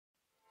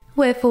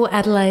We're for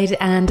Adelaide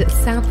and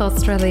South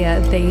Australia.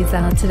 These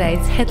are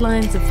today's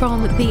headlines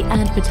from The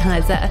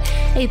Advertiser.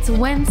 It's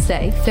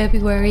Wednesday,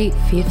 February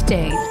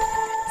 15th.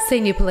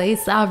 Senior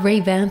police are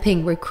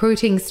revamping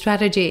recruiting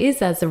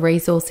strategies as the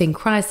resourcing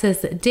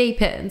crisis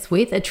deepens,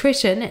 with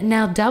attrition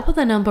now double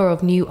the number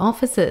of new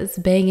officers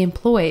being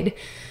employed.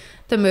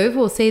 The move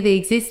will see the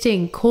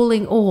existing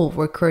Calling All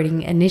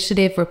recruiting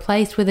initiative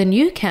replaced with a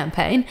new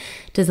campaign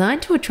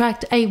designed to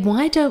attract a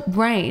wider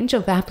range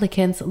of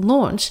applicants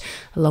launched,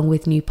 along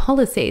with new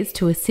policies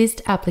to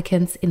assist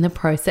applicants in the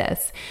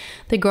process.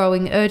 The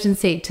growing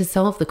urgency to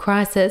solve the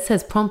crisis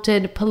has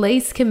prompted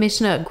Police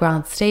Commissioner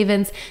Grant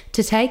Stevens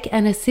to take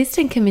an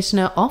Assistant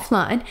Commissioner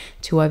offline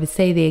to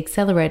oversee the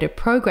accelerated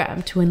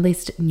program to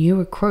enlist new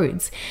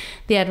recruits.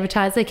 The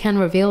Advertiser can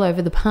reveal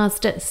over the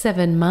past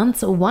 7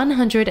 months,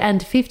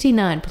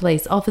 159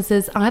 police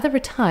officers either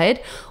retired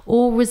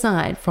or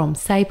resigned from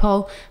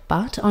SAPOL,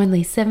 but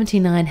only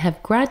 79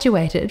 have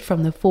graduated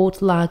from the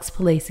Fort Largs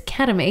Police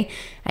Academy,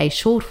 a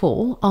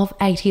shortfall of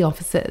 80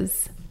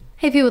 officers.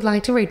 If you would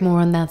like to read more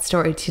on that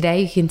story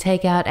today, you can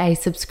take out a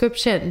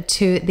subscription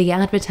to The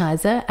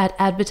Advertiser at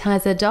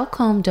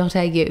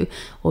advertiser.com.au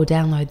or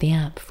download the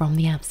app from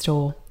the App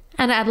Store.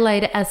 An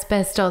Adelaide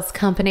asbestos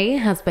company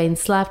has been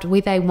slapped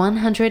with a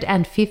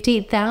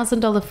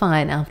 $150,000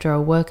 fine after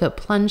a worker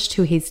plunged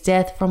to his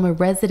death from a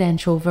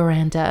residential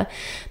veranda.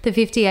 The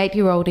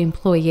 58-year-old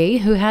employee,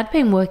 who had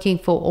been working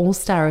for All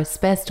Star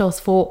Asbestos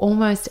for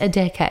almost a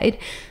decade,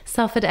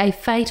 suffered a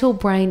fatal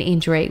brain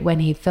injury when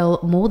he fell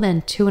more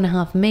than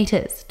 2.5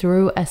 metres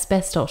through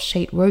asbestos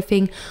sheet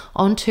roofing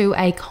onto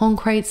a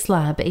concrete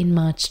slab in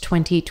March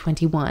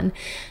 2021.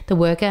 The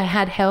worker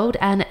had held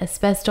an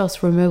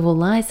asbestos removal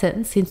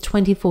licence since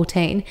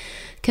 2014.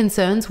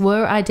 Concerns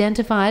were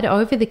identified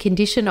over the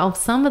condition of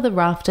some of the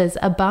rafters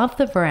above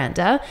the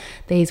veranda.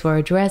 These were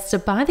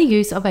addressed by the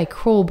use of a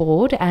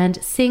crawlboard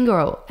and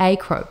single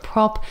acro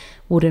prop,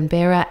 wooden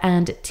bearer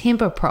and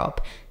timber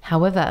prop.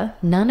 However,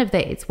 none of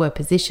these were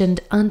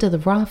positioned under the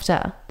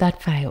rafter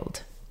that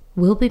failed.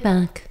 We'll be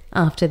back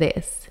after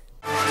this.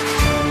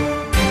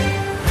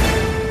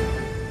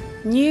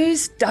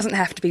 News doesn't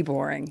have to be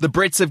boring. The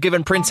Brits have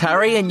given Prince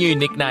Harry a new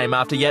nickname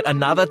after yet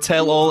another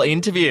tell-all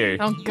interview.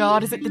 Oh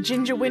God, is it the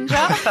Ginger Whinger?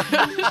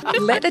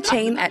 Let the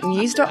team at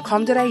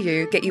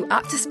news.com.au get you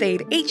up to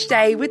speed each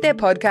day with their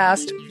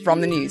podcast,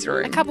 From the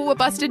Newsroom. A couple were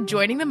busted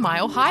joining the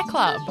Mile High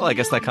Club. Well, I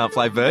guess they can't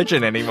play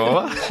Virgin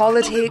anymore.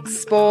 Politics,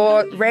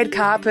 sport, red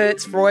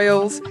carpets,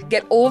 royals.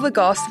 Get all the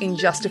goss in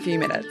just a few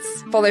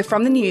minutes. Follow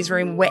From the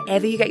Newsroom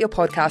wherever you get your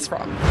podcast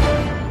from.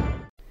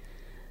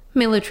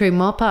 Military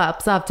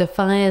mop-ups after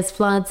fires,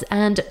 floods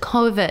and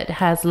COVID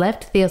has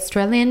left the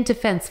Australian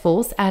Defence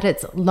Force at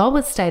its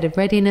lowest state of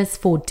readiness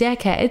for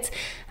decades,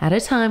 at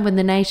a time when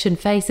the nation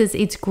faces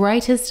its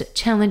greatest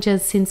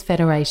challenges since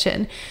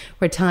Federation.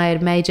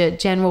 Retired Major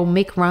General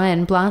Mick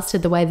Ryan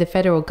blasted the way the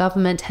federal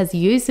government has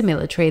used the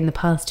military in the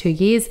past 2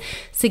 years,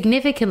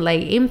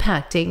 significantly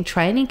impacting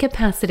training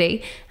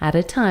capacity at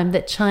a time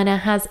that China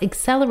has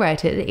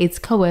accelerated its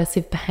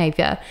coercive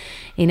behaviour.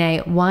 In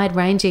a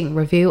wide-ranging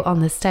review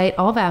on the state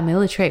of our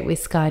military with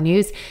Sky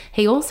News,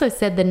 he also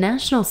said the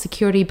national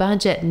security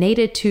budget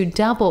needed to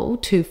double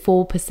to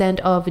 4%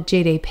 of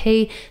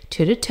GDP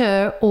to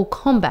deter or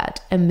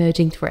combat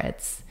emerging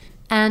threats.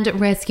 And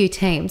rescue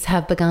teams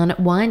have begun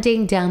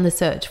winding down the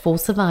search for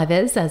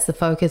survivors as the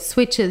focus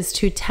switches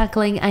to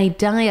tackling a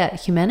dire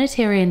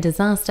humanitarian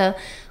disaster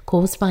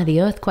caused by the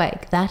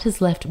earthquake that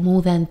has left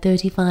more than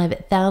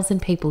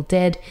 35,000 people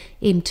dead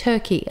in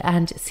Turkey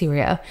and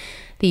Syria.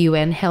 The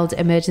UN held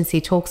emergency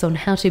talks on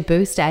how to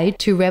boost aid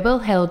to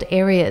rebel-held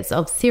areas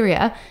of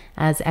Syria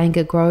as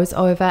anger grows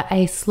over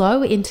a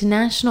slow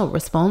international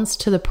response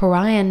to the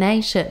pariah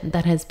nation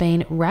that has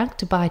been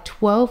racked by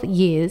 12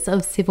 years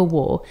of civil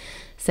war.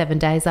 7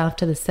 days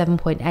after the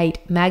 7.8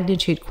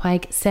 magnitude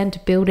quake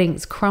sent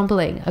buildings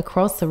crumbling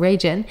across the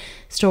region,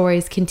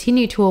 stories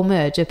continue to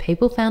emerge of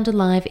people found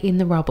alive in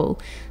the rubble,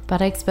 but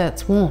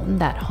experts warn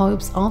that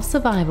hopes of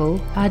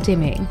survival are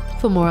dimming.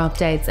 For more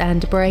updates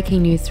and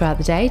breaking news throughout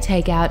the day,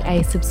 take out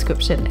a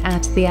subscription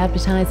at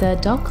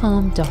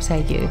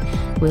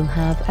theadvertiser.com.au. We'll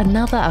have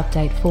another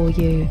update for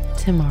you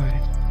tomorrow.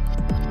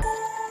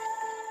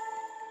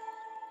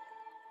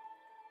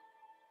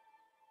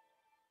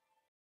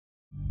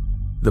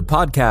 The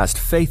podcast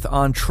Faith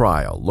on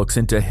Trial looks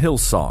into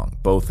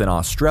Hillsong, both in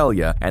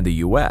Australia and the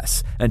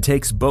US, and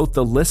takes both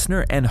the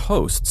listener and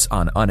hosts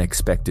on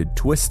unexpected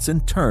twists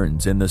and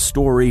turns in the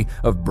story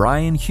of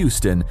Brian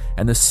Houston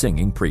and the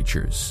Singing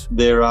Preachers.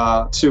 There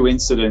are 2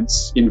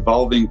 incidents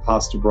involving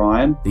Pastor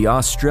Brian. The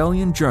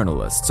Australian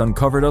journalists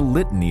uncovered a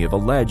litany of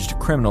alleged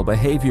criminal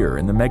behavior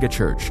in the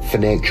megachurch.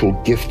 Financial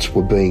gifts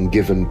were being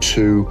given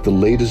to the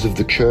leaders of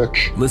the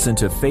church. Listen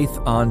to Faith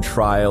on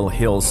Trial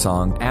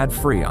Hillsong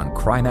ad-free on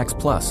Crimex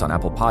Plus on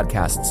Apple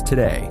Podcasts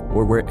today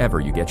or wherever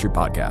you get your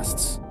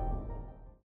podcasts.